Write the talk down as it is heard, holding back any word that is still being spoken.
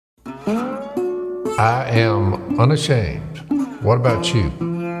I am unashamed. What about you?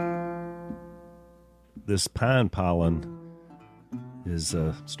 This pine pollen is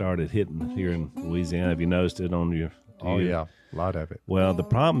started hitting here in Louisiana. Have you noticed it on your? Oh, yeah, a lot of it. Well, the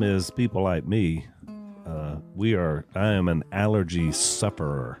problem is people like me. I am an allergy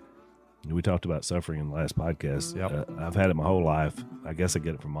sufferer. We talked about suffering in the last podcast. Yep. I've had it my whole life. I guess I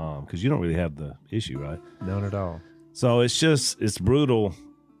get it from mom because you don't really have the issue, right? None at all. So it's brutal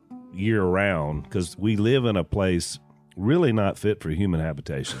year round because we live in a place really not fit for human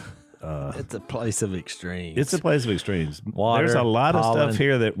habitation. It's a place of extremes. It's a place of extremes. Water, There's a lot pollen, of stuff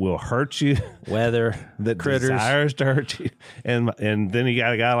here that will hurt you. Weather, that critters. Desires to hurt you. And then you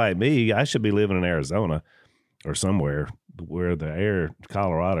got a guy like me. I should be living in Arizona or somewhere where the air,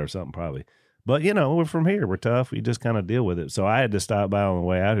 Colorado or something probably. But, we're from here. We're tough. We just kind of deal with it. So I had to stop by on the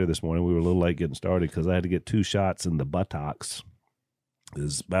way out here this morning. We were a little late getting started because I had to get 2 shots in the buttocks.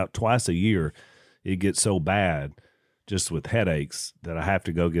 It's about twice a year it gets so bad just with headaches that I have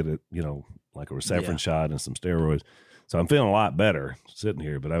to go get like a Receprin shot and some steroids. So I'm feeling a lot better sitting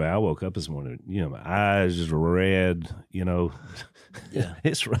here. But I woke up this morning, my eyes just red, Yeah.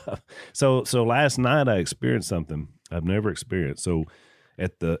 It's rough. So last night I experienced something I've never experienced. So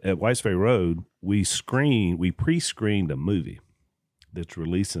at Whites Ferry Road, we pre-screened a movie that's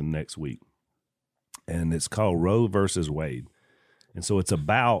releasing next week. And it's called Roe versus Wade. And so it's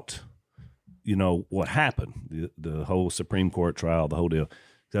about, what happened, the whole Supreme Court trial, the whole deal.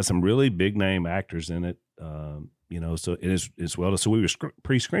 It's got some really big name actors in it, so it's well. So we were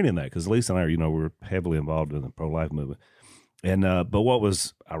pre-screening that because Lisa and I we're heavily involved in the pro-life movement. And but what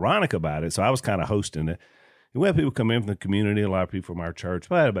was ironic about it, so I was kind of hosting it. We had people come in from the community, a lot of people from our church.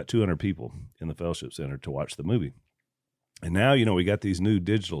 I had about 200 people in the fellowship center to watch the movie. And now, we got these new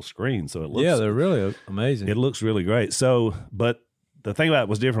digital screens, so it looks they're really amazing. It looks really great. So, but the thing about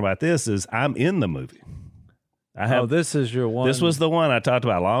what's different about this is I'm in the movie. This is your one. This was the one I talked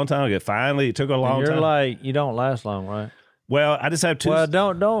about a long time ago. Finally, it took a long time. You're like, you don't last long, right? Well, I just have 2. Well,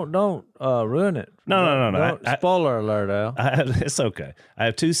 don't ruin it. No. Spoiler alert, Al. It's okay. I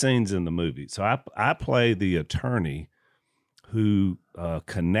have 2 scenes in the movie. So I play the attorney who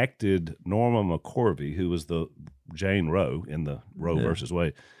connected Norma McCorvey, who was the Jane Roe in the Roe versus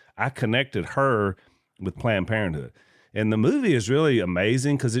Wade. I connected her with Planned Parenthood. And the movie is really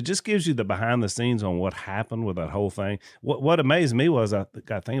amazing because it just gives you the behind the scenes on what happened with that whole thing. What amazed me was I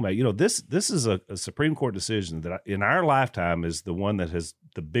got thinking about, this is a Supreme Court decision that in our lifetime is the one that has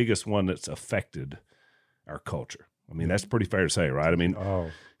the biggest one that's affected our culture. I mean, that's pretty fair to say, right? I mean,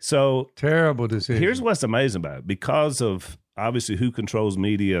 so terrible decision. Here's what's amazing about it. Because of obviously who controls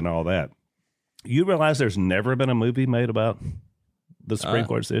media and all that, you realize there's never been a movie made about the Supreme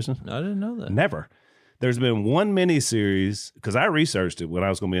Court decision? I didn't know that. Never. There's been one miniseries because I researched it when I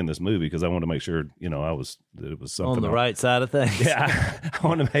was going to be in this movie because I wanted to make sure, that it was something on the right side of things. Yeah, I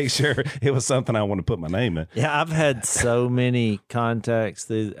want to make sure it was something I want to put my name in. Yeah, I've had so many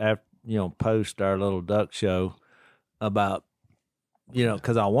contacts post our little duck show about,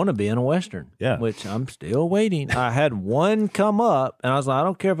 because I want to be in a Western, which I'm still waiting. I had one come up, and I was like, I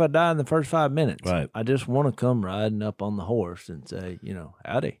don't care if I die in the first 5 minutes. Right. I just want to come riding up on the horse and say,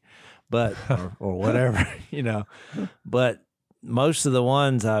 howdy. But or whatever, But most of the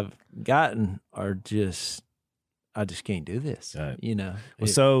ones I've gotten are just, I just can't do this, Right.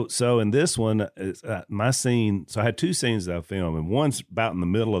 Well, so in this one, my scene. So I had 2 scenes that I filmed, and one's about in the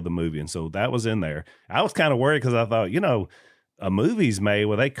middle of the movie, and so that was in there. I was kind of worried because I thought, a movie's made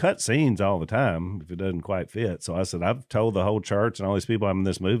where they cut scenes all the time if it doesn't quite fit. So I said, I've told the whole church and all these people I'm in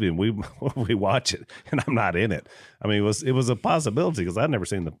this movie, and we watch it, and I'm not in it. I mean, it was a possibility because I'd never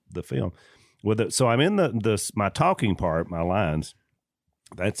seen the film. So I'm in my talking part, my lines.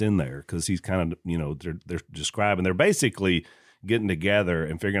 That's in there because he's kind of they're describing. They're basically getting together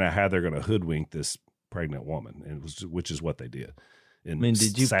and figuring out how they're going to hoodwink this pregnant woman, which is what they did. And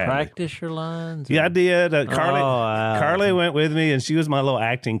did you practice your lines? Yeah, I did. Carly went with me, and she was my little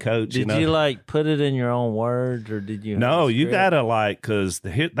acting coach. Did you put it in your own words, or did you? No, you gotta because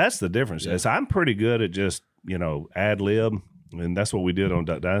that's the difference. Yeah. I'm pretty good at just ad lib, and that's what we did on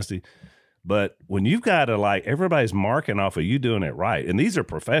Duck Dynasty. But when you've got to everybody's marking off of you doing it right, and these are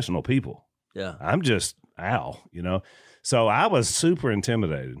professional people. Yeah, I'm just Al, So I was super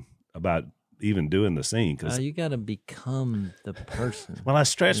intimidated about even doing the scene because you got to become the person. Well, I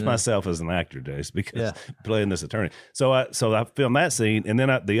stretched myself as an actor, Jase, because playing this attorney. So I filmed that scene, and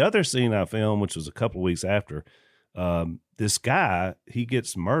then the other scene I filmed, which was a couple of weeks after, this guy, he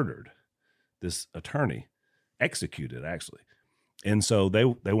gets murdered. This attorney executed actually, and so they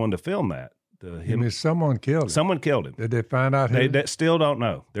wanted to film that someone killed him. Someone killed him. Did they find out who? They still don't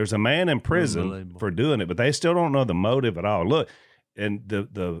know. There's a man in prison for doing it, but they still don't know the motive at all. Look, and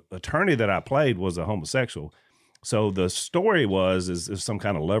the attorney that I played was a homosexual. So the story is some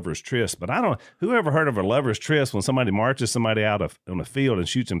kind of lover's tryst, but who ever heard of a lover's tryst when somebody marches somebody out on a field and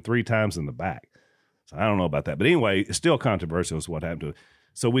shoots him 3 times in the back? So I don't know about that. But anyway, it's still controversial is what happened to it.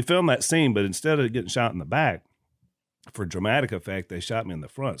 So we filmed that scene, but instead of getting shot in the back, for dramatic effect, they shot me in the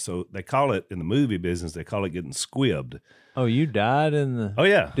front. So they call it, in the movie business, they call it getting squibbed. Oh, you died in the... Oh,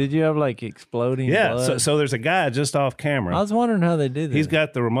 yeah. Did you have, like, exploding blood? Yeah, so there's a guy just off camera. I was wondering how they did that. He's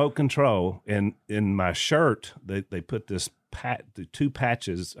got the remote control, and in my shirt, they put this 2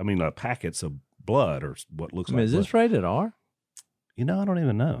 packets of blood, or what looks like is this rated R? I don't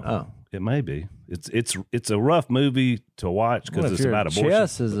even know. Oh. It may be. It's a rough movie to watch because it's about abortion.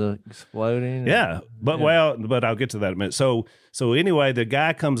 Chest is exploding. Yeah, but I'll get to that in a minute. So anyway, the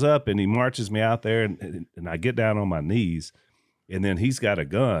guy comes up and he marches me out there, and I get down on my knees, and then he's got a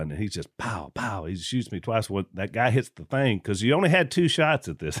gun and he's just pow pow. He shoots me twice. When that guy hits the thing, because you only had 2 shots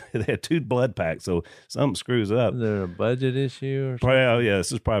at this, they had 2 blood packs, so something screws up. Is there a budget issue or something? Well, yeah,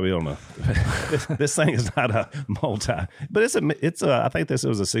 this is probably on this thing is not a multi, but it's a I think this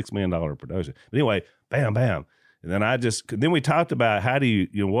was a $6 million production. But anyway, bam, bam. And then we talked about how do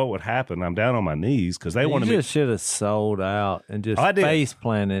you what would happen. I'm down on my knees because they wanted me. You just should have sold out and just face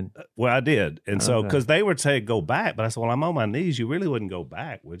planted. Well, I did. And so, because they would say, go back. But I said, well, I'm on my knees. You really wouldn't go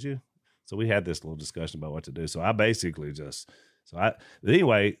back, would you? So we had this little discussion about what to do. So I basically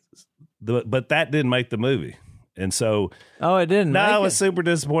anyway, but that didn't make the movie. And so. Oh, it didn't? No, I was super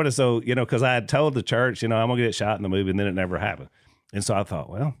disappointed. So, because I had told the church, I'm going to get shot in the movie, and then it never happened. And so I thought,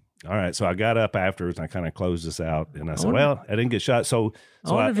 well. All right, so I got up afterwards and I kind of closed this out, and I said, "Well, I didn't get shot." So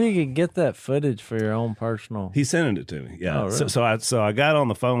I wonder if you could get that footage for your own personal. He sent it to me, yeah. Oh, really? So I got on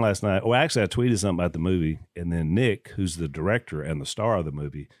the phone last night. Well, actually, I tweeted something about the movie, and then Nick, who's the director and the star of the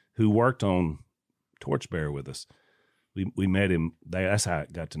movie, who worked on Torchbearer with us, we met him. That's how I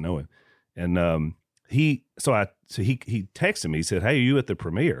got to know him, and he texted me. He said, "Hey, are you at the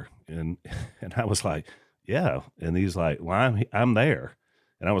premiere?" And I was like, "Yeah," and he's like, "Well, I'm there."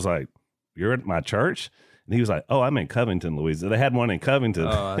 And I was like, "You're at my church?" And he was like, "Oh, I'm in Covington, Louisiana." They had one in Covington,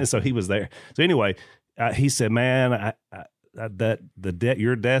 and so he was there. So anyway, he said, "Man,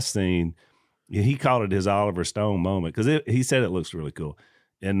 your death scene," he called it his Oliver Stone moment because he said it looks really cool.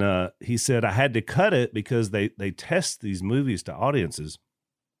 And he said, "I had to cut it because they test these movies to audiences,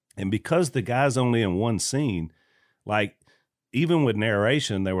 and because the guy's only in one scene, like." Even with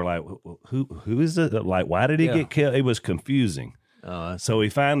narration, they were like, "Who is it? Like, why did he get killed?" It was confusing. So he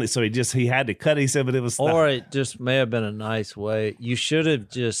had to cut it. He said, but it was, or it just may have been a nice way. You should have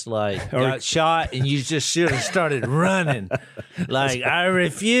just got shot and you just should have started running. Like, I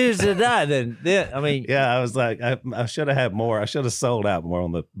refuse to die. Then I mean, yeah, I was like, I should have had more. I should have sold out more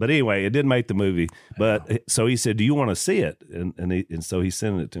on but anyway, it didn't make the movie. But so he said, "Do you want to see it?" And so he's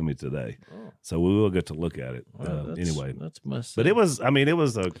sending it to me today. So we will get to look at it anyway. That's must. But it was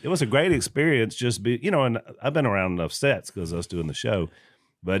a great experience. Just and I've been around enough sets because I was doing the show,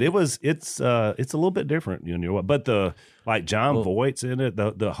 but it's a little bit different. But John Voight's in it.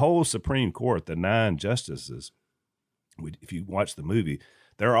 The whole Supreme Court, the 9 justices. If you watch the movie,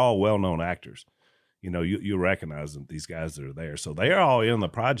 they're all well-known actors. You recognize them. These guys that are there, so they are all in the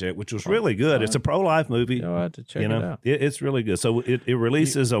project, which was really good. It's a pro-life movie. I have to check it out. It's really good. So it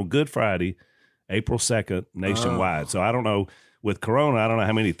releases on Good Friday, April 2nd, nationwide. So I don't know, with Corona, I don't know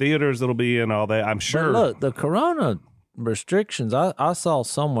how many theaters it'll be in, all that. I'm sure. But look, the Corona restrictions, I saw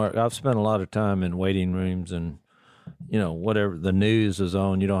somewhere, I've spent a lot of time in waiting rooms and, whatever the news is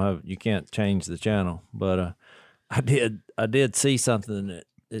on, you can't change the channel. But I did see something that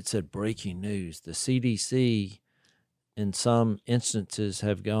it said breaking news. The CDC in some instances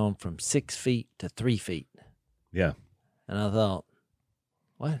have gone from 6 feet to 3 feet. Yeah. And I thought,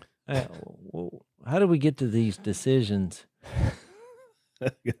 what? How do we get to these decisions?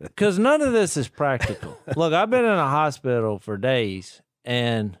 Because none of this is practical. Look, I've been in a hospital for days,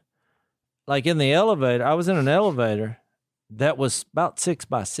 and like in the elevator, I was in an elevator that was about 6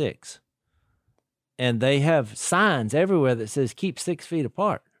 by 6. And they have signs everywhere that says keep 6 feet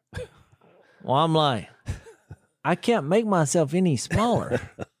apart. Well, I'm like, I can't make myself any smaller.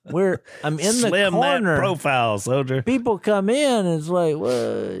 I'm in the Slim corner. That profile, soldier. People come in and it's like,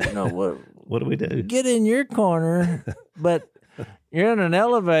 well, what do we do? Get in your corner. But you're in an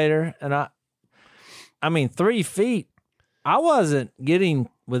elevator, and I mean, 3 feet. I wasn't getting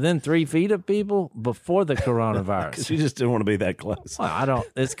within 3 feet of people before the coronavirus. Because you just didn't want to be that close. Well,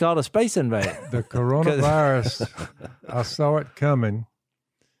 it's called a space invader. The coronavirus, I saw it coming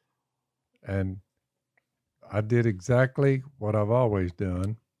And I did exactly what I've always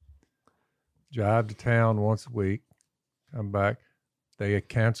done. Drive to town once a week, come back. They had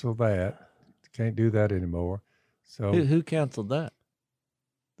canceled that. Can't do that anymore. So who canceled that?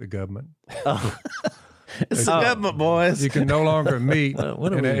 The government. Oh. It's the government, boys. You can no longer meet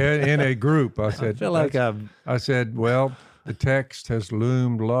in a group. I said. I feel like I said, well, the text has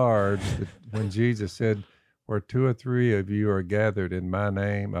loomed large when Jesus said, "Where 2 or 3 of you are gathered in my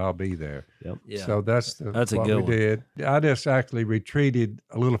name, I'll be there." Yep. Yeah. So that's a what good we one. did. I just actually retreated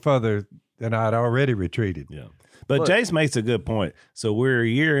a little further than I'd already retreated. Yeah. But Jase makes a good point. So we're a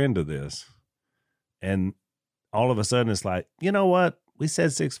year into this, and all of a sudden it's like, you know what? We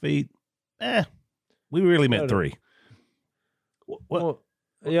said 6 feet. We really meant 3. Well,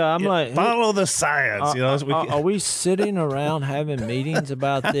 yeah, I'm like, follow the science. Are we sitting around having meetings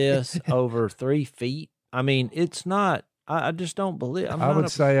about this over 3 feet? I mean, it's not. I just don't believe. I would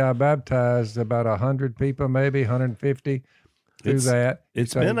say I baptized about 100 people, maybe 150 through that.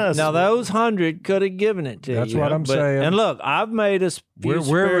 It's been us. Now, those 100 could have given it to you. That's what I'm saying. And look, I've made a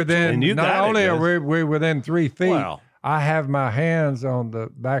we're within, and you not got only it, are we within 3 feet, Well, I have my hands on the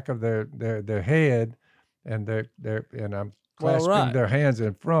back of their head, and I'm clasping their hands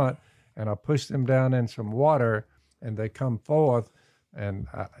in front, and I push them down in some water, and they come forth, and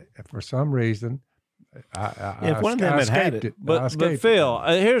for some reason, if one of them had it. But Phil,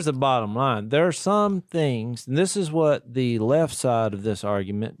 here's the bottom line. There are some things, and this is what the left side of this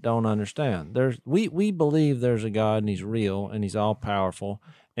argument don't understand. We believe there's a God, and he's real, and he's all powerful,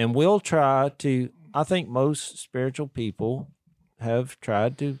 and we'll try to. I think most spiritual people have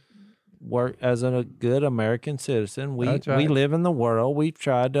tried to work as a good American citizen. We live in the world. We've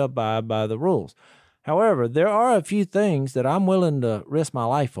tried to abide by the rules. However, there are a few things that I'm willing to risk my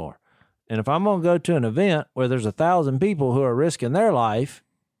life for. And if I'm going to go to an event where there's 1,000 people who are risking their life,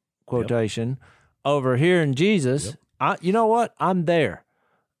 quotation, over here in Jesus, you know what? I'm there.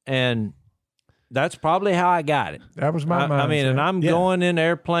 And that's probably how I got it. That was my mindset. I mean, and I'm going in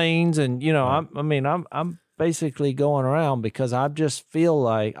airplanes, and I'm basically going around because I just feel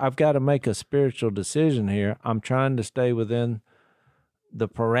like I've got to make a spiritual decision here. I'm trying to stay within the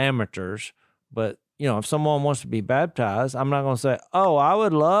parameters, but if someone wants to be baptized, I'm not going to say, "Oh, I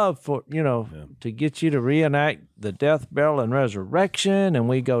would love for to get you to reenact the death, burial, and resurrection, and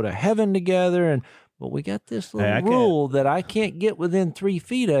we go to heaven together." But we got this little rule that I can't get within 3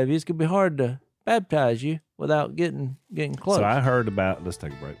 feet of you. It's gonna be hard to baptize you without getting close. So I heard about. Let's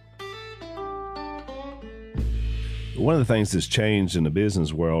take a break. One of the things that's changed in the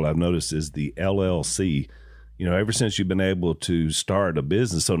business world I've noticed is the LLC. Ever since you've been able to start a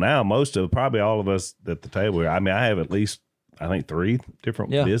business. So now probably all of us at the table, I have at least, I think 3 different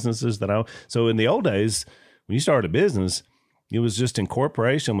businesses that I own. So in the old days, when you started a business, it was just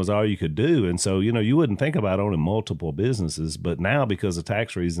incorporation was all you could do. And so, you wouldn't think about owning multiple businesses, but now because of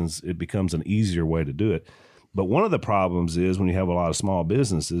tax reasons, it becomes an easier way to do it. But one of the problems is when you have a lot of small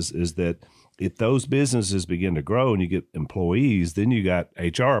businesses is that if those businesses begin to grow and you get employees, then you got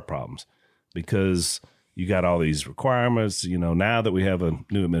HR problems because you got all these requirements. Now that we have a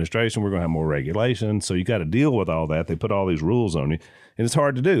new administration, we're going to have more regulation. So you got to deal with all that. They put all these rules on you, and it's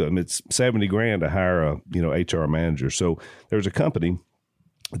hard to do. I mean, it's $70,000 to hire a HR manager. So there's a company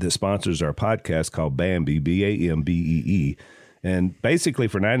that sponsors our podcast called Bambee, Bambee, and basically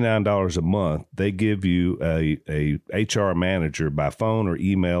for $99 a month, they give you a HR manager by phone or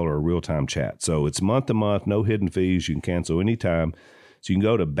email or real time chat. So it's month to month, no hidden fees. You can cancel anytime. So you can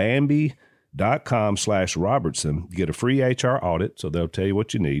go to Bambee.com/Robertson, get a free HR audit, so they'll tell you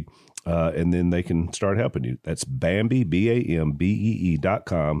what you need, and then they can start helping you. That's Bambee,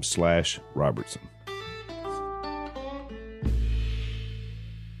 BAMBEE.com/Robertson.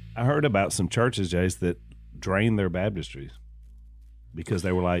 I heard about some churches, Jase, that drained their baptistries because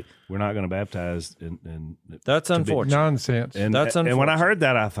they were like, we're not going to baptize. And that's unfortunate. Nonsense. And that's unfortunate. And when I heard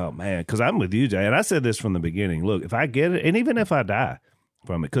that, I thought, man, because I'm with you, Jay, and I said this from the beginning. Look, if I get it, and even if I die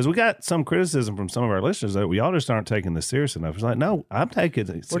from it, because we got some criticism from some of our listeners that we all just aren't taking this serious enough. It's like, no, I'm taking it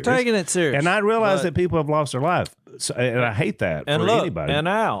serious. We're taking it serious. And I realize that people have lost their life. So, and I hate that for anybody. And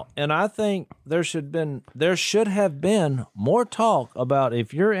Al, and I think there should have been more talk about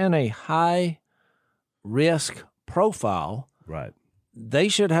if you're in a high risk profile, right? They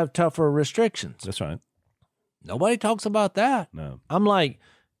should have tougher restrictions. That's right. Nobody talks about that. No. I'm like,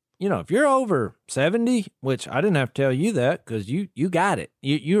 if you're over 70, which I didn't have to tell you that because you got it.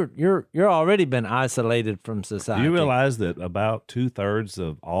 You're already been isolated from society. Do you realize that about 2/3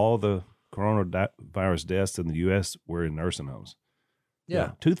 of all the coronavirus deaths in the U.S. were in nursing homes?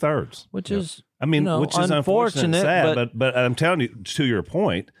 Yeah. 2/3. Which is, I mean, which is unfortunate and sad, but I'm telling you, to your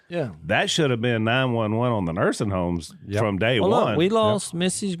point, that should have been 911 on the nursing homes from day one. Look, we lost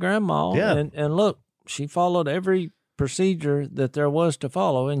Missy's grandma, and look, she followed every procedure that there was to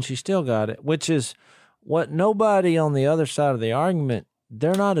follow, and she still got it, which is what nobody on the other side of the argument,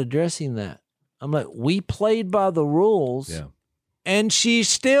 they're not addressing that. I'm like, we played by the rules, and she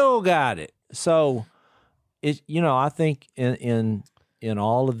still got it. So, I think in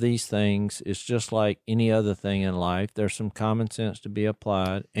all of these things, it's just like any other thing in life. There's some common sense to be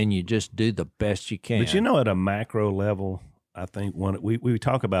applied, and you just do the best you can. But at a macro level, I think we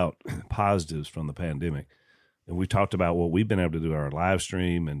talk about positives from the pandemic, and we talked about what we've been able to do our live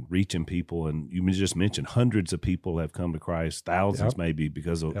stream and reaching people. And you just mentioned hundreds of people have come to Christ, thousands maybe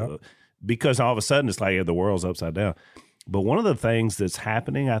because all of a sudden it's like the world's upside down. But one of the things that's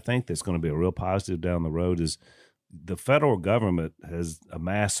happening, I think, that's going to be a real positive down the road is the federal government has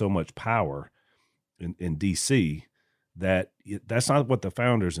amassed so much power in D.C. that's not what the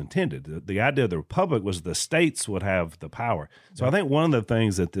founders intended. The idea of the republic was the states would have the power. So I think one of the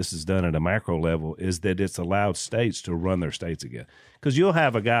things that this has done at a macro level is that it's allowed states to run their states again. Because you'll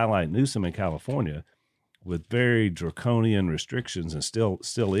have a guy like Newsom in California with very draconian restrictions and still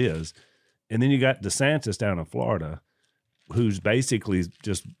is. And then you got DeSantis down in Florida, who's basically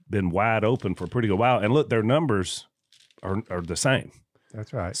just been wide open for a pretty good while. And look, their numbers are the same.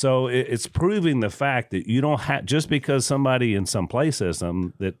 That's right. So it's proving the fact that you don't have, just because somebody in some place says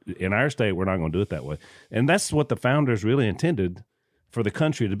something, that in our state, we're not going to do it that way. And that's what the founders really intended for the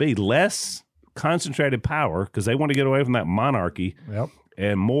country to be. Less concentrated power, because they want to get away from that monarchy,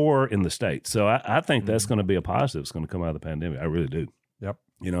 and more in the states. So I think that's going to be a positive. It's going to come out of the pandemic. I really do. Yep.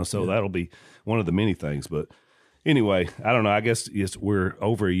 So that'll be one of the many things. But anyway, I don't know. I guess we're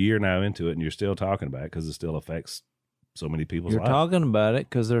over a year now into it, and you're still talking about it because it still affects so many people's lives. You're talking about it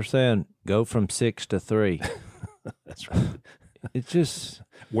because they're saying go from 6 to 3. That's right. It's just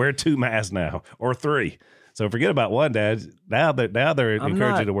wear 2 masks now or 3. So forget about one, Dad. Now they're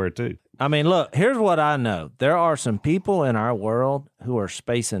encouraging you to wear 2. I mean, look, here's what I know. There are some people in our world who are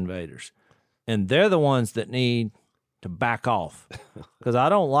space invaders, and they're the ones that need to back off, because I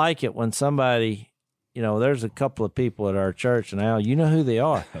don't like it when somebody, there's a couple of people at our church now, you know who they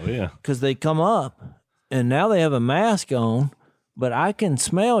are. Oh, yeah. Because they come up, and now they have a mask on, but I can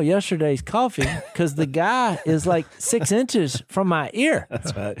smell yesterday's coffee because the guy is like 6 inches from my ear.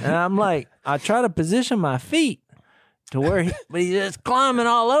 That's right. And I'm like, I try to position my feet to where but he's just climbing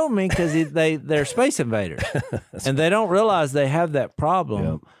all over me because they're space invaders. And they don't realize they have that problem.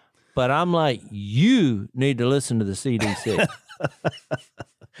 Yep. But I'm like, you need to listen to the CDC.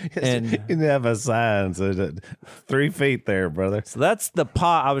 And you have a sign, so 3 feet there, brother. So that's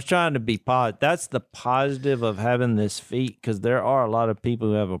I was trying to be positive. That's the positive of having this feat, because there are a lot of people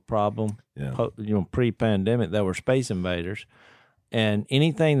who have a problem, pre-pandemic, that were space invaders. And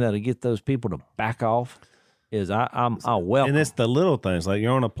anything that'll get those people to back off is I'll welcome. And it's the little things, like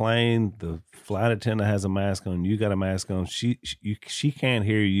you're on a plane, the flight attendant has a mask on, you got a mask on, she can't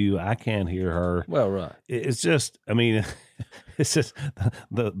hear you, I can't hear her. Well, right. It's just, I mean, it's just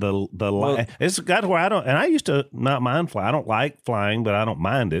it's got to where I used to not mind flying. I don't like flying, but I don't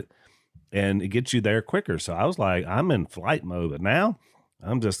mind it, and it gets you there quicker. So I was like, I'm in flight mode, but now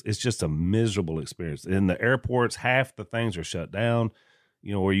it's just a miserable experience. In the airports, half the things are shut down.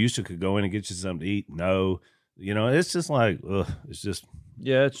 Where you used to could go in and get you something to eat. No. It's just like, it's just.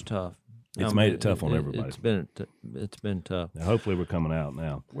 Yeah, it's tough. It's made it tough on everybody. It's been tough. Now, hopefully we're coming out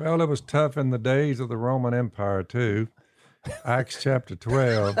now. Well, it was tough in the days of the Roman Empire, too. Acts chapter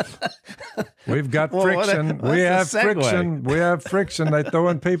 12. We've got friction. We have friction. We have friction. They're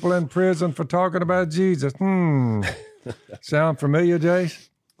throwing people in prison for talking about Jesus. Sound familiar, Jase?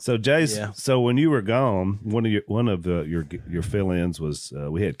 So, Jase, So when you were gone, one of your fill-ins was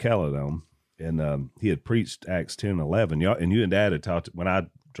we had Kellett on, and he had preached Acts 10 and 11. Y'all, and you and Dad had talked, when I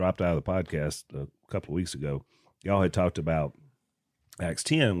dropped out of the podcast a couple of weeks ago, y'all had talked about Acts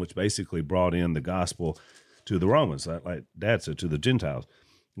 10, which basically brought in the gospel to the Romans, like Dad said, to the Gentiles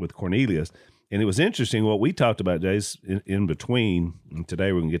with Cornelius. And it was interesting what we talked about, Jase, in between, and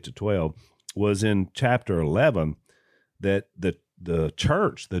today we're going to get to 12, was in chapter 11 that the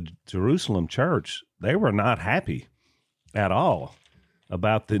church, the Jerusalem church, they were not happy at all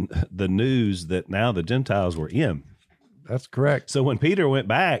about the news that now the Gentiles were in. That's correct. So when Peter went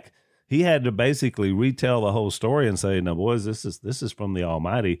back, he had to basically retell the whole story and say, "No, boys, this is from the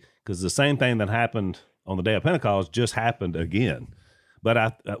Almighty," because the same thing that happened on the day of Pentecost just happened again.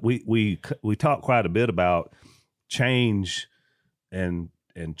 But we talked quite a bit about change and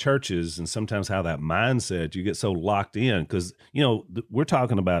churches, and sometimes how that mindset, you get so locked in because, we're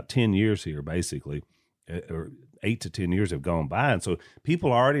talking about 10 years here, basically, or 8 to 10 years have gone by. And so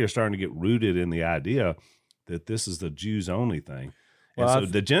people already are starting to get rooted in the idea that this is the Jews only thing. And so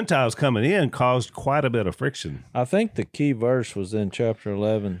the Gentiles coming in caused quite a bit of friction. I think the key verse was in chapter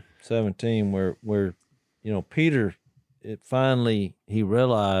 11:17, where Peter, he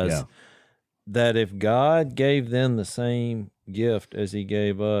realized that if God gave them the same gift as he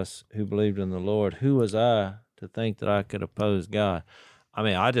gave us who believed in the Lord, who was I to think that I could oppose God? I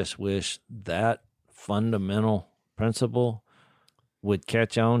mean, I just wish that fundamental principle would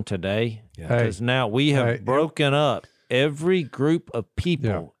catch on today, because now we have broken up every group of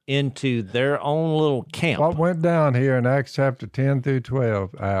people into their own little camp. What went down here in Acts chapter 10 through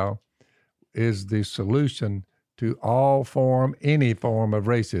 12, Al, is the solution to any form of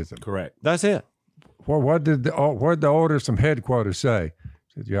racism. Correct. That's it. What did the orders from headquarters say?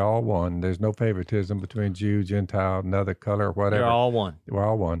 Said, you're all one. There's no favoritism between Jew, Gentile, another color, whatever. You're all one. We're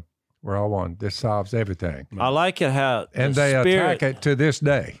all one. We're all one. This solves everything. I like it how they attack it to this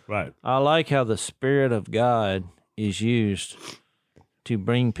day. Right. I like how the Spirit of God is used to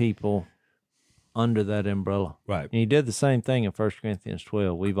bring people under that umbrella. Right. And he did the same thing in 1 Corinthians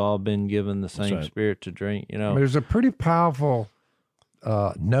 12. We've all been given the same Spirit to drink. There's a pretty powerful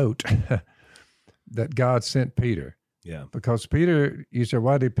note that God sent Peter. Yeah. Because Peter, you said,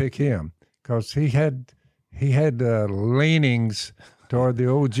 why did he pick him? Because he had leanings toward the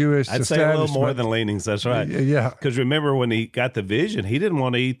old Jewish I'd establishment. say a little more than leanings. That's right. Yeah. Because remember when he got the vision, he didn't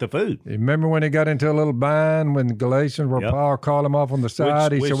want to eat the food. Remember when he got into a little bind when Galatians, where Paul called him off on the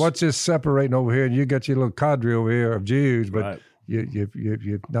side? He said, what's this separating over here? And you got your little cadre over here of Jews, but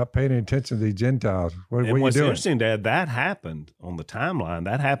you're not paying any attention to these Gentiles. What are you doing? What's interesting, Dad, that happened on the timeline.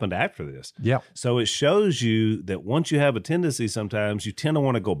 That happened after this. Yeah. So it shows you that once you have a tendency, sometimes you tend to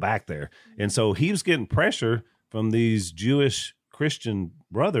want to go back there. And so he was getting pressure from these Jewish Christian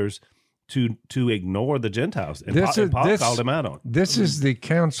brothers to ignore the Gentiles. And Paul called him out on it. This is the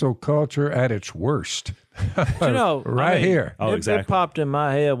cancel culture at its worst. Here. Oh, exactly. It popped in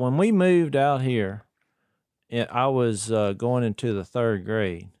my head. When we moved out here, I was going into the 3rd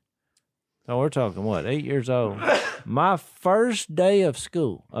grade. So we're talking, 8 years old. My first day of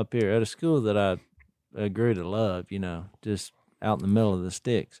school up here at a school that I grew to love, just out in the middle of the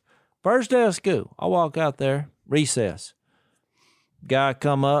sticks. First day of school, I walk out there, recess. Guy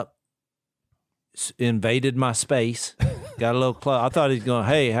come up, invaded my space, got a little close. I thought he's going,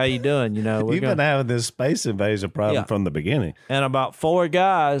 hey, how you doing? You've been having this space invasion problem from the beginning. And about 4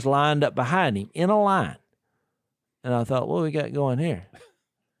 guys lined up behind him in a line. And I thought, what we got going here?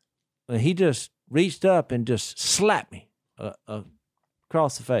 And he just reached up and just slapped me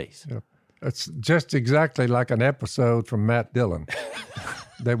across the face. Yeah. It's just exactly like an episode from Matt Dillon.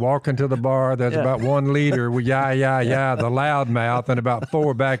 They walk into the bar. There's about one leader with the loudmouth, and about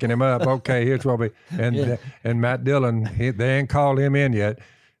 4 backing him up. Okay, here's what and Matt Dillon, they ain't called him in yet.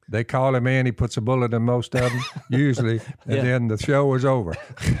 They call him in. He puts a bullet in most of them, usually, and then the show is over.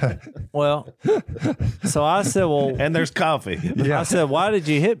 Well, so I said, and there's coffee. Yeah. I said, why did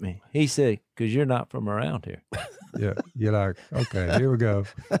you hit me? He said, because you're not from around here. Yeah, you're like, okay, here we go.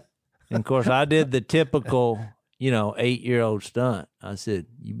 And of course, I did the typical 8-year-old stunt. I said,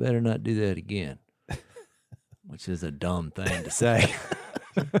 you better not do that again, which is a dumb thing to say.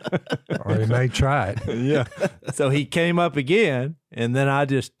 Or he may try it. Yeah. So he came up again, and then I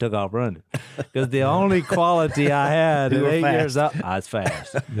just took off running. Because the only quality I had at 8 years old, I was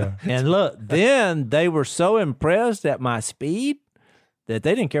fast. Yeah. And look, then they were so impressed at my speed that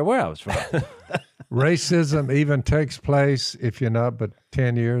they didn't care where I was from. Racism even takes place if you're not but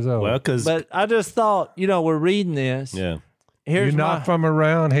 10 years old. Well, but I just thought, we're reading this. Yeah. You're not from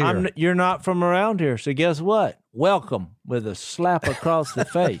around here. You're not from around here. So guess what? Welcome with a slap across the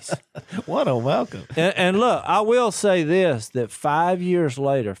face. What a welcome. And look, I will say this, that 5 years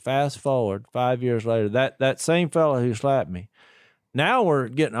later, fast forward, 5 years later, that same fellow who slapped me, now we're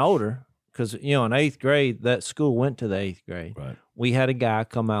getting older because, in 8th grade, that school went to the 8th grade. Right. We had a guy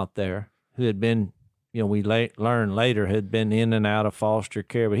come out there who had been, we learned later, had been in and out of foster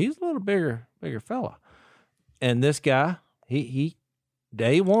care, but he's a little bigger fella. And this guy, he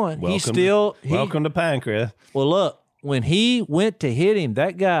day one, welcome to Pancreas. Well, look, when he went to hit him,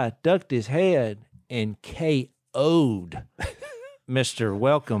 that guy ducked his head and KO'd Mr.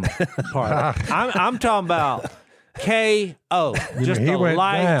 Welcome part. I'm talking about KO. Just the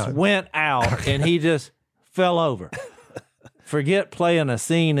lights went out and he just fell over. Forget playing a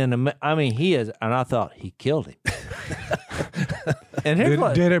scene he is, and I thought he killed him. And here's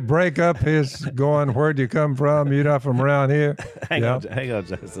did it break up his going, where'd you come from? You're not from around here? Hang on,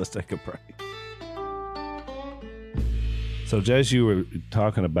 Jase. Let's take a break. So, Jase, you were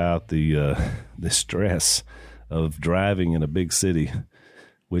talking about the stress of driving in a big city,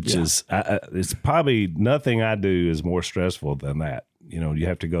 which is it's probably nothing I do is more stressful than that. You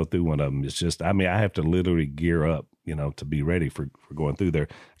have to go through one of them. It's just, I have to literally gear up, to be ready for going through there.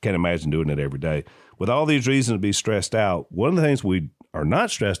 I can't imagine doing it every day. With all these reasons to be stressed out, one of the things we are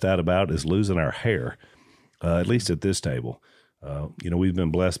not stressed out about is losing our hair, at least at this table. We've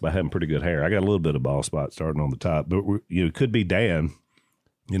been blessed by having pretty good hair. I got a little bit of bald spot starting on the top, but it could be Dan,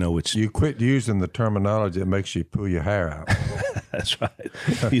 which you quit using the terminology that makes you pull your hair out. That's right.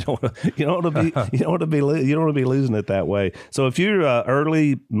 You don't want to be losing it that way. So if you're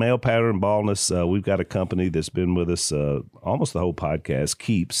early male pattern baldness, we've got a company that's been with us almost the whole podcast,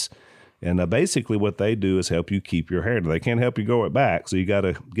 Keeps. And basically what they do is help you keep your hair. They can't help you grow it back, so you got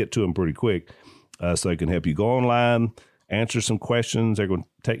to get to them pretty quick so they can help you go online, answer some questions. They're going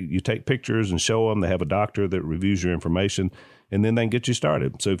to take pictures and show them. They have a doctor that reviews your information, and then they can get you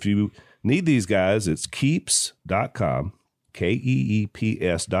started. So if you need these guys, it's keeps.com,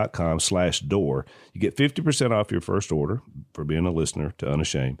 KEEPS.com/door. You get 50% off your first order for being a listener to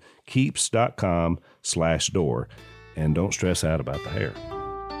Unashamed. Keeps.com/door. And don't stress out about the hair.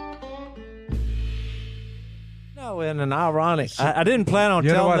 No, and an ironic. I didn't plan on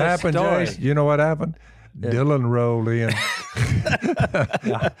telling this story. Jase? You know what happened? Yeah. Dylan rolled in.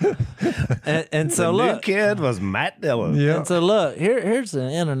 and so the new kid was Matt Dillon. Yeah. And so look, here's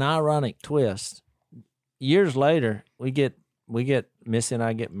an ironic twist. Years later, we get Missy and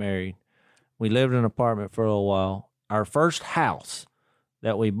I get married. We lived in an apartment for a little while. Our first house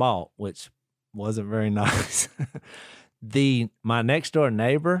that we bought, which wasn't very nice, my next door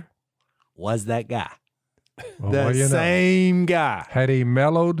neighbor was that guy. Well, the same guy. Had he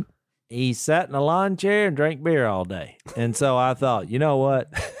mellowed? He sat in a lawn chair and drank beer all day. And so I thought, you know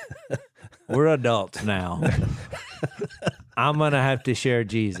what? We're adults now. I'm going to have to share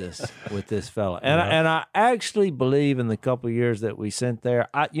Jesus with this fella. And I actually believe in the couple of years that we spent there.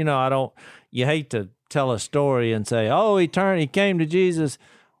 You hate to tell a story and say, oh, he came to Jesus,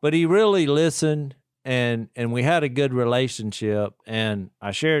 but he really listened. And we had a good relationship, and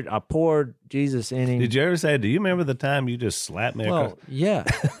I poured Jesus in him. Did you ever say, do you remember the time you just slapped me? Well, yeah.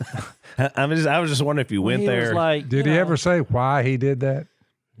 I was just wondering if you went there. Did he ever say why he did that?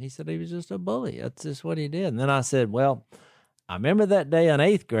 He said he was just a bully. That's just what he did. And then I said, well, I remember that day in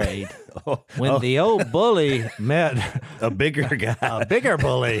 8th grade when the old bully met a bigger guy. A bigger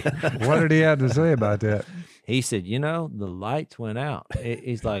bully. What did he have to say about that? He said, the lights went out.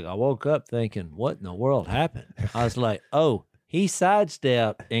 He's like, I woke up thinking, what in the world happened? I was like, oh, he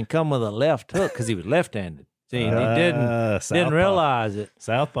sidestepped and come with a left hook because he was left-handed. See, he didn't realize it.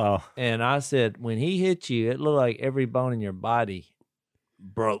 Southpaw. And I said, when he hit you, it looked like every bone in your body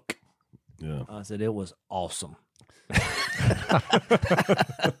broke. Yeah. I said, it was awesome.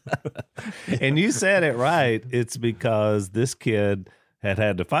 And you said it right. It's because this kid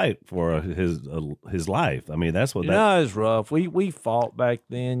had to fight for his life. I mean, that's what. It was rough. We fought back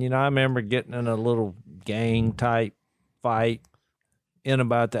then. I remember getting in a little gang type fight in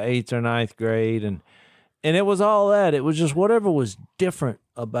about the 8th or 9th grade, and it was all that. It was just whatever was different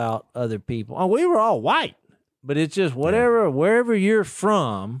about other people. Oh, we were all white, but it's just wherever you're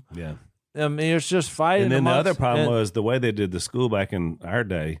from. Yeah. I mean, it's just fighting. And then the other problem was the way they did the school back in our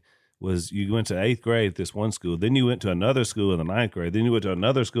day. Was you went to 8th grade at this one school, then you went to another school in the 9th grade, then you went to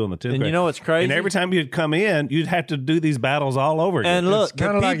another school in the 10th grade. And you know what's crazy? And every time you'd come in, you'd have to do these battles all over again. And look,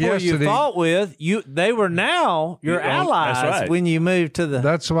 the people you fought with, they were now your allies when you moved to the...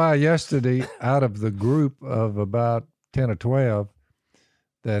 That's why yesterday, out of the group of about 10 or 12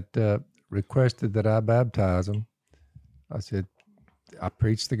 that requested that I baptize them, I said, I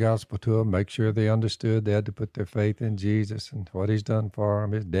preached the gospel to them, make sure they understood they had to put their faith in Jesus and what he's done for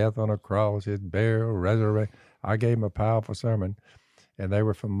them, his death on a cross, his burial, resurrection. I gave them a powerful sermon, and they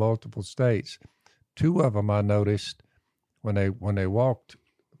were from multiple states. 2 of them I noticed when they walked,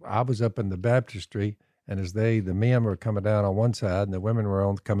 I was up in the baptistry, and as the men were coming down on one side and the women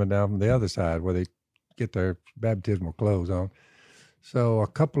were coming down from the other side where they get their baptismal clothes on. So a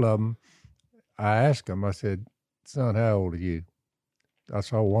couple of them, I asked them, I said, son, how old are you? I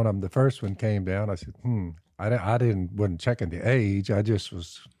saw one of them. The first one came down. I said, I wasn't checking the age. I just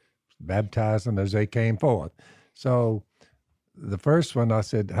was baptizing as they came forth. So the first one, I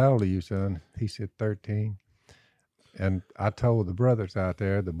said, how old are you, son? He said, 13. And I told the brothers out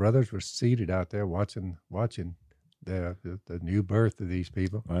there, the brothers were seated out there watching the new birth of these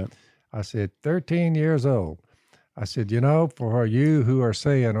people. Right. I said, 13 years old. I said, for you who are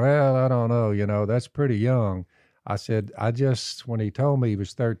saying, well, I don't know, that's pretty young. I said, when he told me he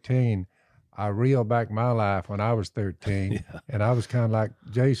was 13, I reeled back my life when I was 13. Yeah. And I was kind of like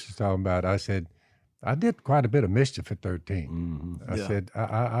Jase was talking about. I said, I did quite a bit of mischief at 13. I said,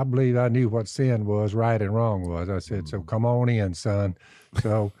 I believe I knew what sin was, right and wrong was. I said, so come on in, son.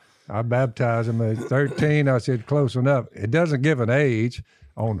 So I baptized him at 13. I said, close enough. It doesn't give an age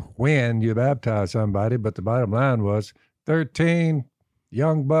on when you baptize somebody, but the bottom line was 13,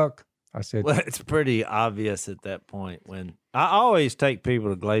 young buck. I said, well, it's pretty obvious at that point when I always take people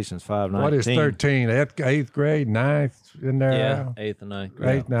to Galatians 5:19. What is 13? Eighth grade, ninth in there? Yeah, 8th and 9th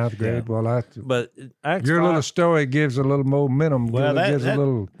grade. 8th, 9th grade. Yeah. Well, but your little story gives a little momentum. Well,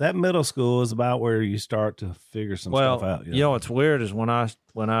 that middle school is about where you start to figure some stuff out. You know what's weird is when I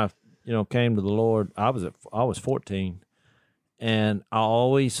came to the Lord, I was 14, and I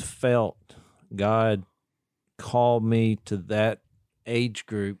always felt God called me to that age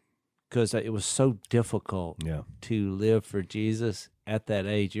group. Because it was so difficult to live for Jesus at that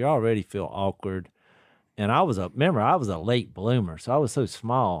age. You already feel awkward. And I was a late bloomer, so I was so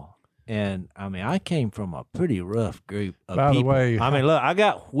small. And, I came from a pretty rough group of people. By the way, look, I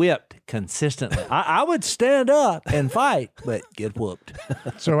got whipped consistently. I would stand up and fight, but get whooped.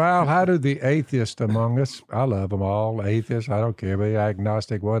 So, Al, how do the atheists among us, I love them all, atheists, I don't care, be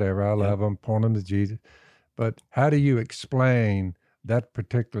agnostic, whatever, I love them, point them to Jesus. But how do you explain that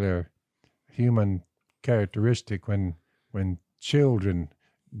particular human characteristic when children,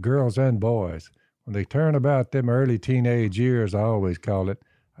 girls and boys, when they turn about them early teenage years, I always call it,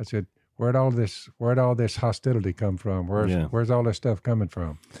 I said, where'd all this hostility come from? Where's all this stuff coming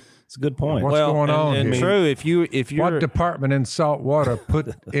from? It's a good point. What's going on here? True. If you're what department in salt water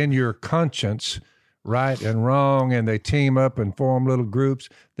put in your conscience right and wrong, and they team up and form little groups,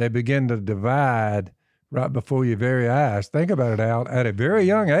 they begin to divide right before your very eyes. Think about it, Al, at a very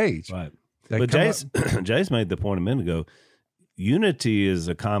young age. Right. But Jase made the point a minute ago, unity is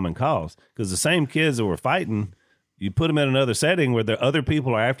a common cause because the same kids that were fighting, you put them in another setting where the other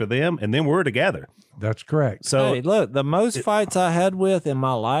people are after them, and then we're together. That's correct. So hey, look, the most fights I had with in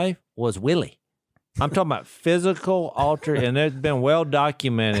my life was Willie. I'm talking about physical alter, and it's been well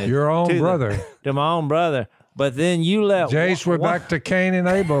documented. Your own brother. To my own brother. But then you let Jase, we're back to Cain and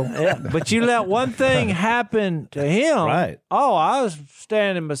Abel. Yeah, but you let one thing happen to him. Right. Oh, I was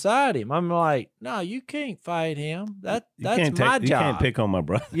standing beside him. I'm like, no, you can't fight him. That's my job. You can't pick on my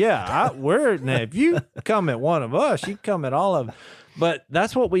brother. Yeah, now if you come at one of us, you come at all of them. But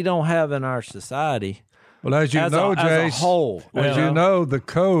that's what we don't have in our society. Well, as you know, Jase, as a whole, you know, the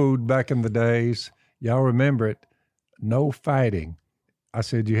code back in the days, y'all remember it, no fighting. I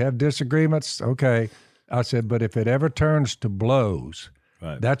said, you have disagreements? Okay. I said, but if it ever turns to blows,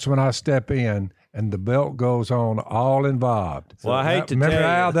 that's when I step in and the belt goes on, all involved. Well, I hate to remember tell you.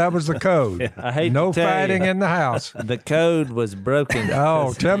 Al, that was the code. I hate no to tell fighting you, in the house. The code was broken.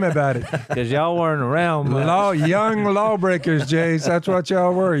 Oh, tell me about it. Because y'all weren't around much. Young lawbreakers, Jase. That's what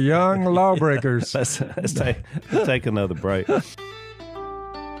y'all were, young lawbreakers. Let's take another break.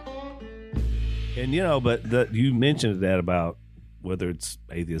 And, but you mentioned that about whether it's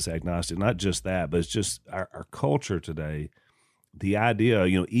atheist, agnostic, not just that, but it's just our culture today, the idea,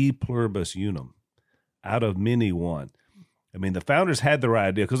 e pluribus unum, out of many one. The founders had the right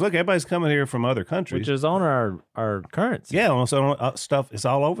idea because, look, everybody's coming here from other countries. Which is on our currency. Yeah, so stuff, it's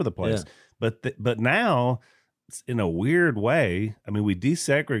all over the place. Yeah. But now, in a weird way, we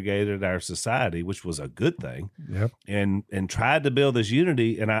desegregated our society, which was a good thing, and tried to build this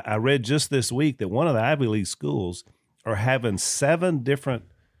unity. And I read just this week that one of the Ivy League schools are having 7 different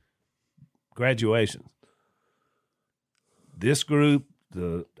graduations. This group,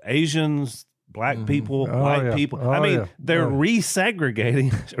 the Asians, black people, white people. They're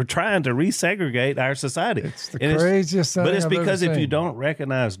resegregating or trying to resegregate our society. It's the craziest thing. But it's because if you don't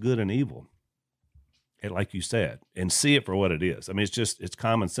recognize good and evil, and like you said, and see it for what it is. It's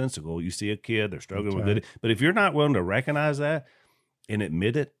commonsensical. You see a kid, they're struggling with it. But if you're not willing to recognize that and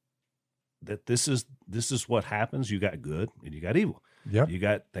admit it, that this is what happens. You got good and you got evil. Yep. You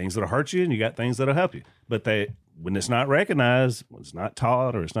got things that'll hurt you and you got things that'll help you. But when it's not recognized, when it's not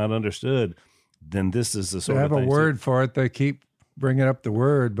taught or it's not understood, then this is the sort of thing. They have a word for it. They keep bringing up the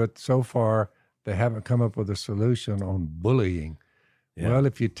word, but so far they haven't come up with a solution on bullying. Yeah. Well,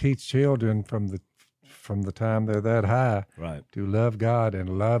 if you teach children from the time they're that high to love God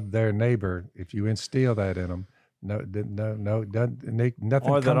and love their neighbor, if you instill that in them, nothing.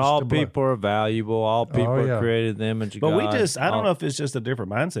 Or that all people are valuable, all people are created in the image of God. But I don't know if it's just a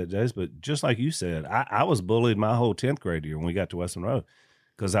different mindset, Jase, but just like you said, I was bullied my whole 10th grade year when we got to Western Road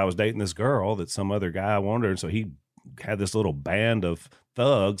because I was dating this girl that some other guy wanted her, and so he had this little band of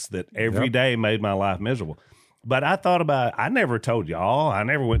thugs that every day made my life miserable. But I thought about, I never told y'all. I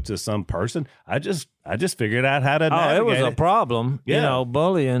never went to some person. I just figured out how to navigate it was a problem. Yeah. You know,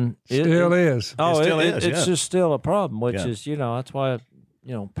 bullying. Still is. Oh, it still is. It's just still a problem, which is, you know, that's why,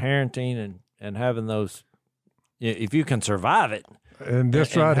 you know, parenting and having those, if you can survive it. And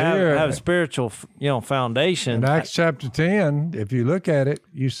this right here. Have a spiritual, you know, foundation. In Acts chapter 10, if you look at it,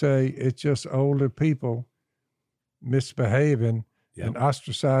 you say it's just older people misbehaving and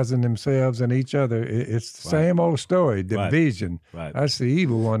ostracizing themselves and each other. It's the same old story, division. Right. That's the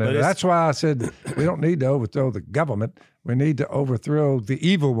evil one. And that's why I said we don't need to overthrow the government. We need to overthrow the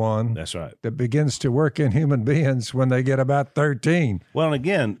evil one. That's right. That begins to work in human beings when they get about 13. Well, and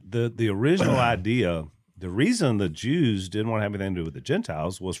again, the original idea, the reason the Jews didn't want to have anything to do with the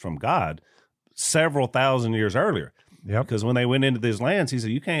Gentiles was from God several thousand years earlier. Yep. Because when they went into these lands, he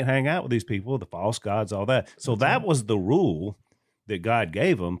said, you can't hang out with these people, the false gods, all that. So that was the rule that God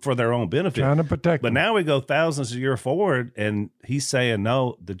gave them for their own benefit. Trying to protect them. But now we go thousands of years forward, and he's saying,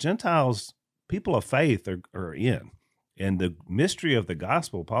 no, the Gentiles, people of faith are in. And the mystery of the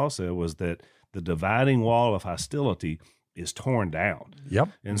gospel, Paul said, was that the dividing wall of hostility is torn down. Yep.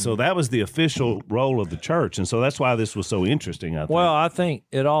 And so that was the official role of the church. And so that's why this was so interesting, I think. Well, I think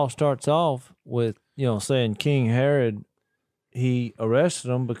it all starts off with, you know, saying King Herod, he arrested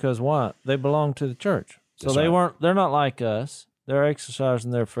them because why? They belonged to the church. So they're not like us. They're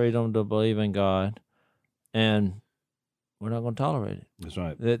exercising their freedom to believe in God, and we're not going to tolerate it. That's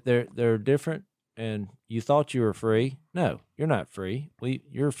right. That they're different, and you thought you were free. No, you're not free.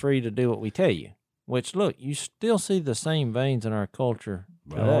 You're free to do what we tell you. Which, look, you still see the same veins in our culture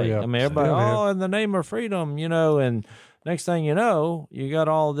today. Oh, yeah. I mean, everybody, in the name of freedom, you know, and next thing you know, you got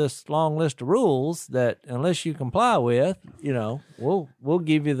all this long list of rules that unless you comply with, you know, we'll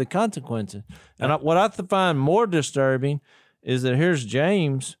give you the consequences. And what I find more disturbing is that here's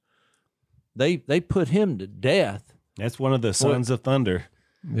James. They put him to death. That's one of the sons of thunder.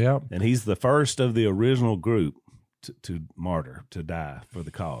 Yep. And he's the first of the original group to martyr, to die for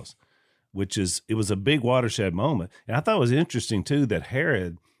the cause, it was a big watershed moment. And I thought it was interesting, too, that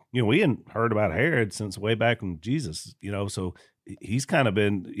Herod, you know, we hadn't heard about Herod since way back when Jesus, you know, so he's kind of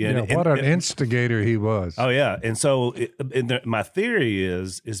been. What an instigator he was. Oh, yeah. And so my theory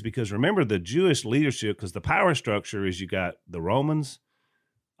is because remember the Jewish leadership, because the power structure is you got the Romans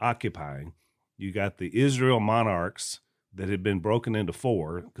occupying, you got the Israel monarchs that had been broken into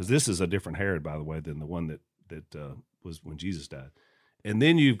four, because this is a different Herod, by the way, than the one that was when Jesus died. And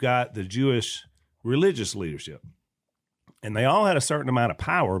then you've got the Jewish religious leadership. And they all had a certain amount of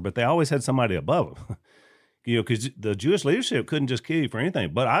power, but they always had somebody above them. You know, because the Jewish leadership couldn't just kill you for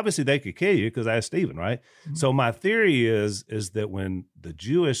anything, but obviously they could kill you because I asked Stephen, right? Mm-hmm. So my theory is that when the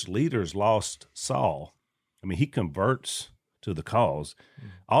Jewish leaders lost Saul, I mean, he converts to the cause,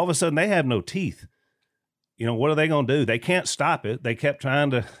 all of a sudden they have no teeth. You know, what are they going to do? They can't stop it. They kept trying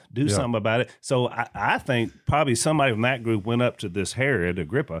to do something about it. So I think probably somebody from that group went up to this Herod,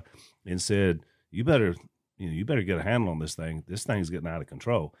 Agrippa, and said, you better get a handle on this thing. This thing's getting out of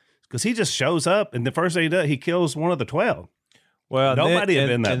control. Because he just shows up, and the first thing he does, he kills one of the 12. Well, nobody had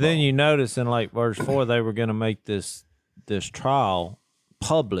been that. And then you notice in like verse 4, they were going to make this trial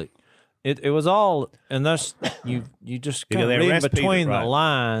public. It was all, and that's you just kind of read between the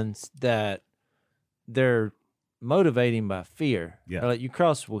lines that they're motivating by fear. Yeah, like, you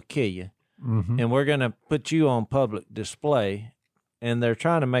cross, we'll kill you, and we're going to put you on public display, and they're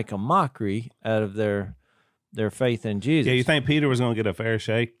trying to make a mockery out of their faith in Jesus. Yeah, you think Peter was going to get a fair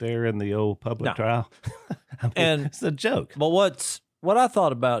shake there in the old public trial? I mean, and it's a joke. But what I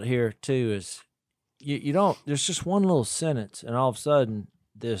thought about here too is you don't. There's just one little sentence, and all of a sudden,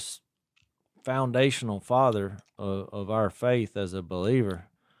 this foundational father of our faith as a believer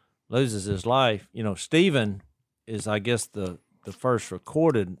loses his life. You know, Stephen is, I guess, the first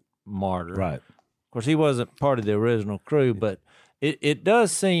recorded martyr. Right. Of course, he wasn't part of the original crew, but it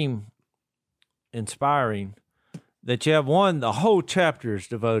does seem inspiring that you have the whole chapter is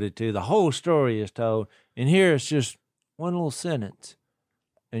devoted to, the whole story is told, and here it's just one little sentence,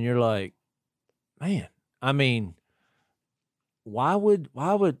 and you're like, man, I mean, why would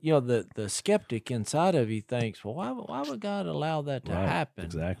you know, the skeptic inside of you thinks, well, why would God allow that to happen?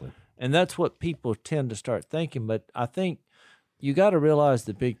 Exactly. And that's what people tend to start thinking. But I think you got to realize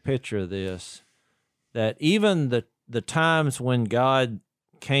the big picture of this, that even the times when God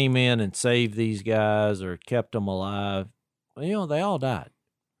came in and saved these guys or kept them alive, you know, they all died.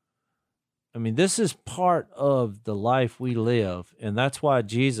 I mean, this is part of the life we live, and that's why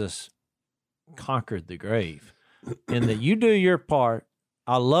Jesus conquered the grave. In that you do your part,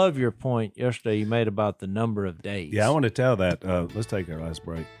 I love your point yesterday you made about the number of days. Yeah, I want to tell that. Let's take our last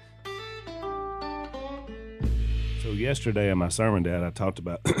break. So yesterday in my sermon, Dad, I talked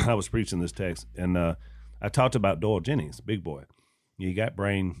about, I was preaching this text, and I talked about Doyle Jennings, big boy. He got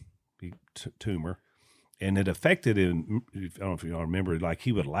brain tumor, and it affected him. I don't know if you all remember, like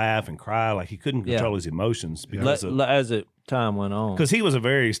he would laugh and cry, like he couldn't control his emotions because as time went on. Because he was a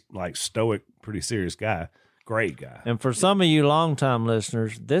very like stoic, pretty serious guy, great guy. And for some of you longtime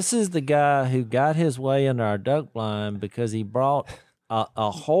listeners, this is the guy who got his way into our duck blind because he brought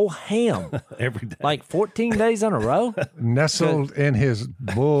a whole ham every day, like 14 days in a row, nestled in his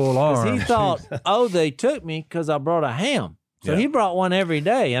bull arms. He thought, they took me because I brought a ham. So he brought one every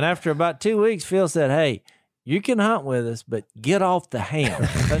day. And after about 2 weeks, Phil said, hey, you can hunt with us, but get off the ham.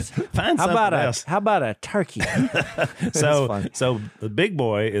 Find something else. How about a turkey? So the big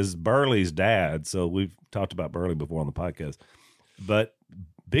boy is Burley's dad. So we've talked about Burley before on the podcast. But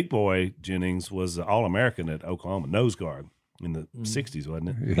big boy Jennings was an All-American at Oklahoma, nose guard in the 60s, wasn't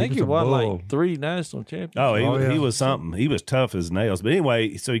it? I think he won like 3 national championships. He was something. He was tough as nails. But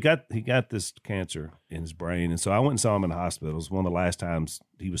anyway, so he got this cancer in his brain. And so I went and saw him in the hospital. It was one of the last times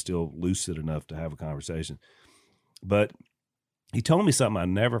he was still lucid enough to have a conversation. But he told me something I've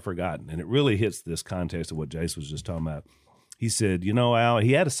never forgotten, and it really hits this context of what Jase was just talking about. He said, Al,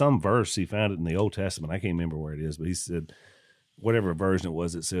 he had some verse, he found it in the Old Testament. I can't remember where it is, but he said, whatever version it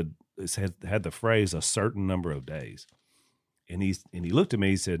was, it had the phrase, a certain number of days. And he looked at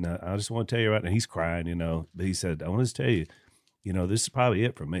me, he said, now, I just want to tell you right now, he's crying, but he said, I want to tell you, this is probably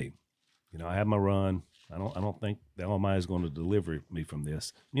it for me. I had my run. I don't think the Almighty is going to deliver me from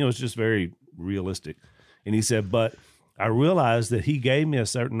this. It's just very realistic. And he said, but I realized that he gave me a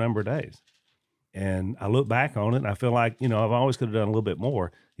certain number of days. And I look back on it and I feel like, I've always could have done a little bit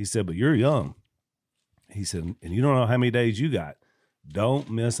more. He said, but you're young. He said, and you don't know how many days you got. Don't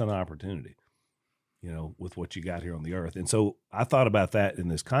miss an opportunity, with what you got here on the earth. And so I thought about that in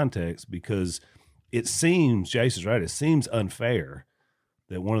this context because it seems, Jase is right, it seems unfair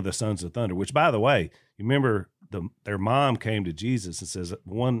that one of the sons of thunder, which by the way, you remember their mom came to Jesus and says,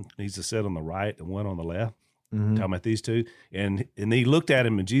 one needs to sit on the right and one on the left. Mm-hmm. Talking about these two. And he looked at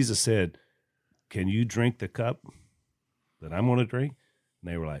him and Jesus said, can you drink the cup that I'm going to drink? And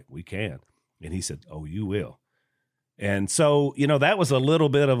they were like, we can. And he said, oh, you will. And so, that was a little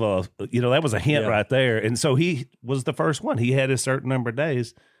bit of that was a hint right there. And so he was the first one. He had a certain number of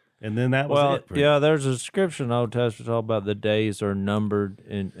days. And then that was it. There's a scripture in the Old Testament all about the days are numbered.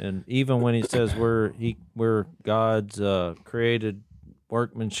 And even when he says we're God's created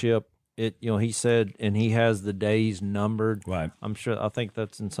workmanship, he said, and he has the days numbered. Right. I think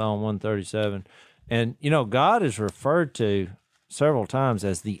that's in Psalm 137. And, God is referred to several times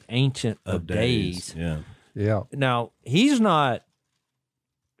as the Ancient of Days. Yeah. Yeah. Now, he's not,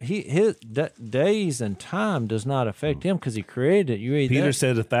 his days and time does not affect him because he created it. You read Peter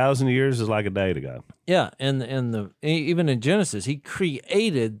said 1,000 years is like a day to God. Yeah. And even in Genesis, he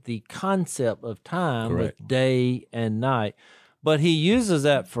created the concept of time with day and night. But he uses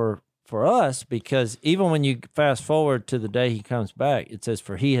that for us because even when you fast forward to the day he comes back, it says,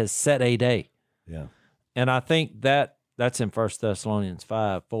 for he has set a day. Yeah. And I think that's in 1 Thessalonians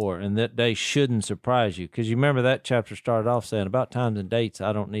 5:4, and that day shouldn't surprise you because you remember that chapter started off saying, about times and dates,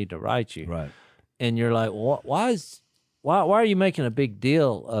 I don't need to write you. Right. And you're like, why are you making a big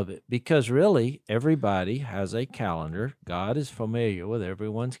deal of it? Because really, everybody has a calendar. God is familiar with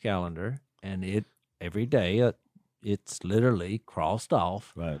everyone's calendar, and every day it's literally crossed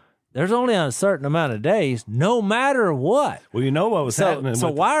off. Right. There's only a certain amount of days, no matter what. Well, what was happening.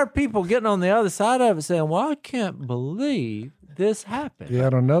 So why are people getting on the other side of it saying, well, I can't believe this happened? Yeah,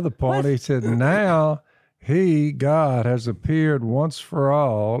 at another point, he said, now God, has appeared once for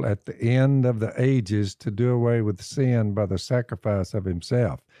all at the end of the ages to do away with sin by the sacrifice of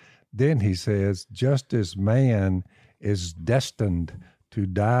himself. Then he says, just as man is destined to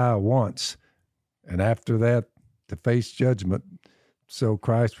die once, and after that to face judgment, so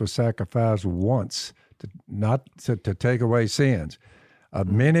Christ was sacrificed once, to take away sins of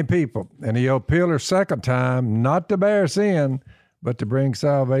many people. And he'll appeal a second time, not to bear sin, but to bring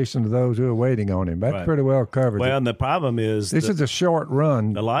salvation to those who are waiting on him. That pretty well covers it. Well, and the problem is... This is a short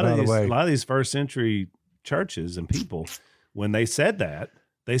run, a lot of these first century churches and people, when they said that,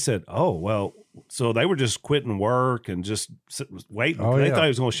 they said, oh, well, so they were just quitting work and just waiting. They thought he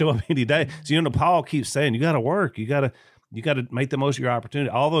was going to show up any day. So, Paul keeps saying, you got to work. You got to make the most of your opportunity.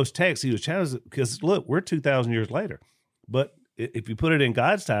 All those texts he was challenging, because look, we're 2,000 years later. But if you put it in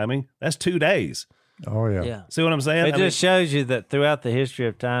God's timing, that's 2 days. Oh, yeah. See what I'm saying? It just shows you that throughout the history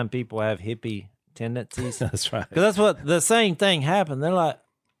of time, people have hippie tendencies. That's right. Because that's what the same thing happened. They're like,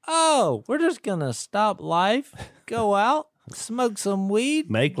 oh, we're just going to stop life, go out, smoke some weed.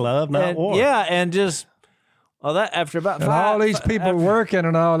 Make love, not war. Yeah, and just, that after about and all these people working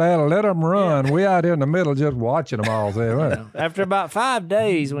and all that, let them run. Yeah. We out here in the middle just watching them all day. After about 5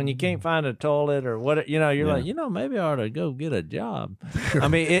 days, when you can't find a toilet or what, you're like, maybe I ought to go get a job. I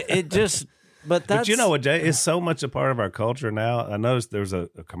mean, it just, but that's. But you know what, Jay? It's so much a part of our culture now. I noticed there's a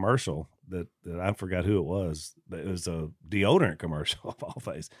commercial that I forgot who it was. But it was a deodorant commercial of all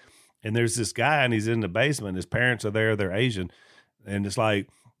things. And there's this guy, and he's in the basement. His parents are there. They're Asian. And it's like,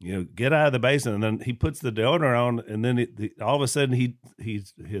 get out of the basement. And then he puts the deodorant on, and then all of a sudden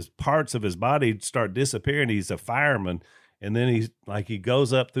his parts of his body start disappearing. He's a fireman. And then he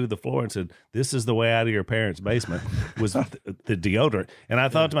goes up through the floor and said, "This is the way out of your parents' basement," was the deodorant. And I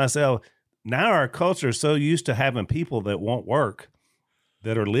thought to myself, now our culture is so used to having people that won't work,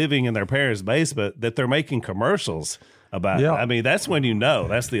 that are living in their parents' basement, that they're making commercials about it. I mean, that's when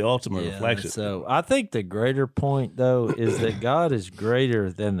that's the ultimate reflection. So I think the greater point, though, is that God is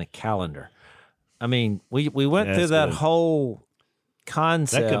greater than the calendar. I mean, we went through that whole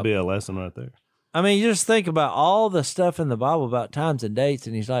concept. That could be a lesson right there. I mean, you just think about all the stuff in the Bible about times and dates,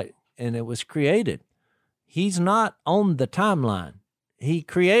 and he's like, and it was created. He's not on the timeline. He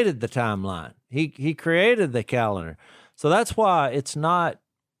created the timeline. He created the calendar. So that's why it's not,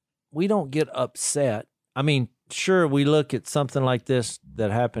 we don't get upset. I mean, sure, we look at something like this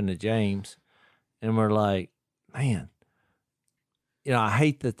that happened to James, and we're like, man, I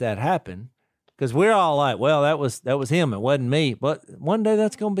hate that happened, because we're all like, well, that was him. It wasn't me. But one day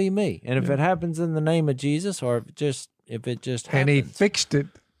that's going to be me. And if it happens in the name of Jesus, or if it just happens. And he fixed it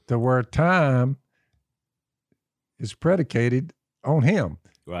to where time is predicated on him.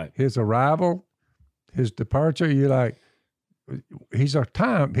 Right. His arrival, his departure, you're like, he's our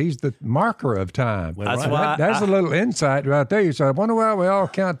time. He's the marker of time. Well, that's a little insight right there. You say, I wonder why we all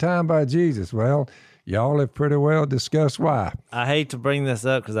count time by Jesus. Well, y'all have pretty well discussed why. I hate to bring this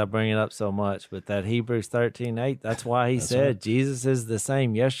up because I bring it up so much, but that Hebrews 13:8, that's why he said right. Jesus is the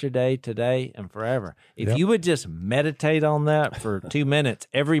same yesterday, today, and forever. If you would just meditate on that for 2 minutes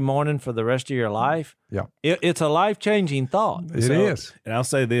every morning for the rest of your life, it's a life-changing thought. It is. And I'll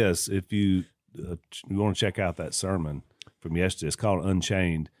say this, if you want to check out that sermon from yesterday, it's called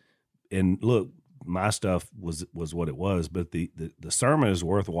Unchained. And look, my stuff was what it was, but the sermon is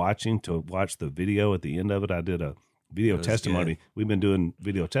worth watching. To watch the video at the end of it, I did a video testimony. Good. We've been doing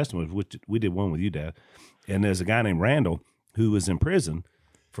video testimonies, which we did one with you, Dad. And there's a guy named Randall who was in prison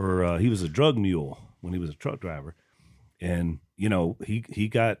for he was a drug mule when he was a truck driver, and he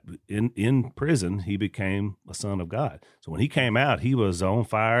got in prison. He became a son of God. So when he came out, he was on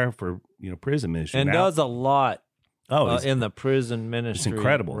fire for prison ministry, and does a lot. In the prison ministry, it's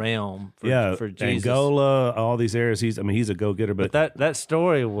incredible realm for Jesus. Angola, all these areas. He's a go-getter. But that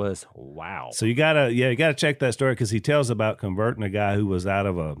story was wow. So you gotta check that story, because he tells about converting a guy who was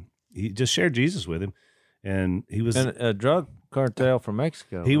he just shared Jesus with him, and he was in a drug cartel from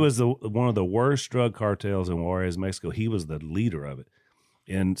Mexico. He was one of the worst drug cartels in Juarez, Mexico. He was the leader of it.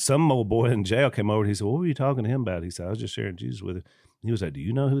 And some old boy in jail came over. He said, "What were you talking to him about?" He said, "I was just sharing Jesus with him." He was like, "Do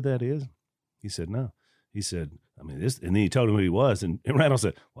you know who that is?" He said, "No." He said, this, and then he told him who he was. And Randall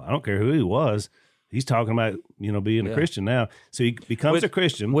said, "Well, I don't care who he was. He's talking about, being a Christian now." So he becomes a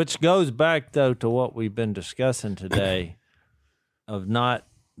Christian. Which goes back, though, to what we've been discussing today of not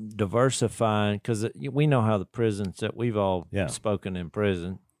diversifying, because we know how the prisons that we've all spoken in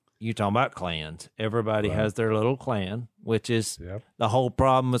prison. You talking about clans. Everybody has their little clan, which is the whole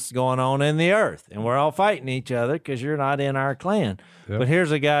problem that's going on in the earth. And we're all fighting each other because you're not in our clan. Yep. But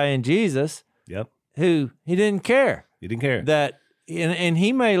here's a guy in Jesus who he didn't care. He didn't care. And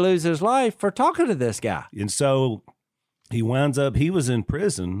he may lose his life for talking to this guy. And so he was in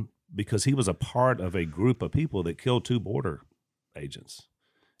prison because he was a part of a group of people that killed 2 border agents.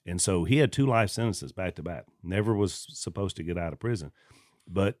 And so he had 2 life sentences back to back. Never was supposed to get out of prison.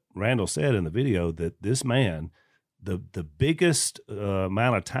 But Randall said in the video that this man, the biggest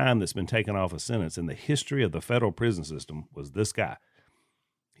amount of time that's been taken off a sentence in the history of the federal prison system was this guy.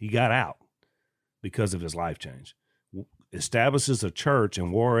 He got out because of his life change. Establishes a church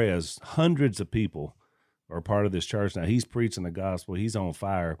in Juarez. Hundreds of people are part of this church. Now, he's preaching the gospel. He's on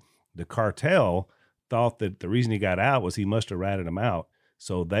fire. The cartel thought that the reason he got out was he must have ratted him out.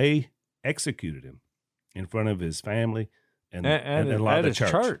 So they executed him in front of his family and a lot of the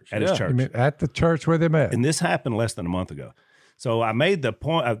church. At his church. You mean at the church where they met? And this happened less than a month ago. So I made the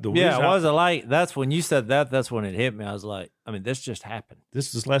point. That's when you said that. That's when it hit me. I was like, I mean, this just happened.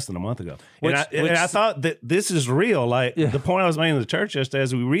 This is less than a month ago. And I thought that this is real. Like the point I was making in the church yesterday,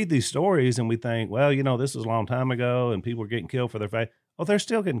 as we read these stories and we think, well, this was a long time ago and people were getting killed for their faith. Oh, they're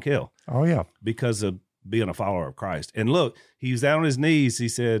still getting killed. Oh, yeah. Because of being a follower of Christ. And look, he was down on his knees. He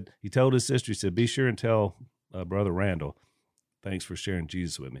told his sister, he said, be sure and tell Brother Randall, thanks for sharing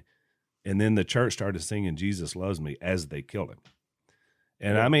Jesus with me. And then the church started singing Jesus Loves Me as they killed him.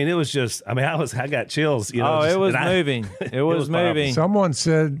 And I mean, it was just, I got chills. It was moving. It was moving. Someone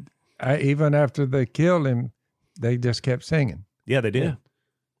said, even after they killed him, they just kept singing. Yeah, they did. Yeah.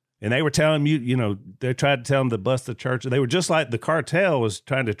 And they were telling they tried to tell them to bust the church. They were just like the cartel was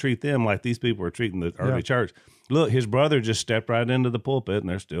trying to treat them like these people were treating the early church. Look, his brother just stepped right into the pulpit and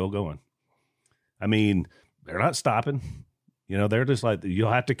they're still going. I mean, they're not stopping. They're just like, you'll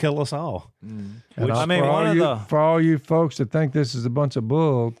have to kill us all. Mm. For all you folks that think this is a bunch of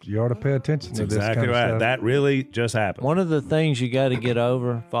bull, you ought to pay attention to this exactly kind right. of stuff. That really just happened. One of the things you got to get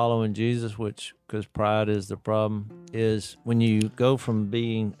over following Jesus, because pride is the problem, is when you go from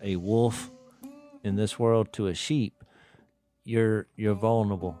being a wolf in this world to a sheep, you're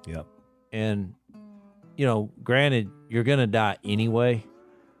vulnerable. Yep. And, granted, you're going to die anyway,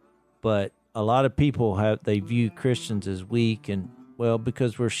 but a lot of people they view Christians as weak and,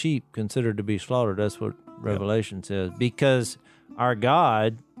 because we're sheep considered to be slaughtered. That's what Revelation says. Because our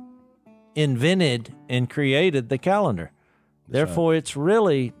God invented and created the calendar. Therefore, it's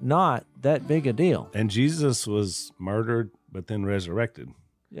really not that big a deal. And Jesus was murdered, but then resurrected.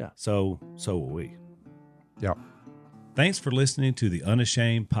 Yeah. So will we. Yeah. Thanks for listening to the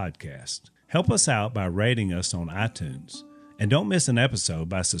Unashamed podcast. Help us out by rating us on iTunes. And don't miss an episode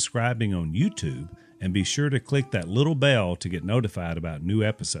by subscribing on YouTube, and be sure to click that little bell to get notified about new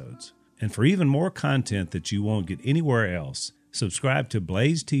episodes. And for even more content that you won't get anywhere else, subscribe to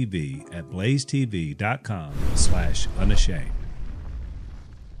Blaze TV at blazetv.com/unashamed.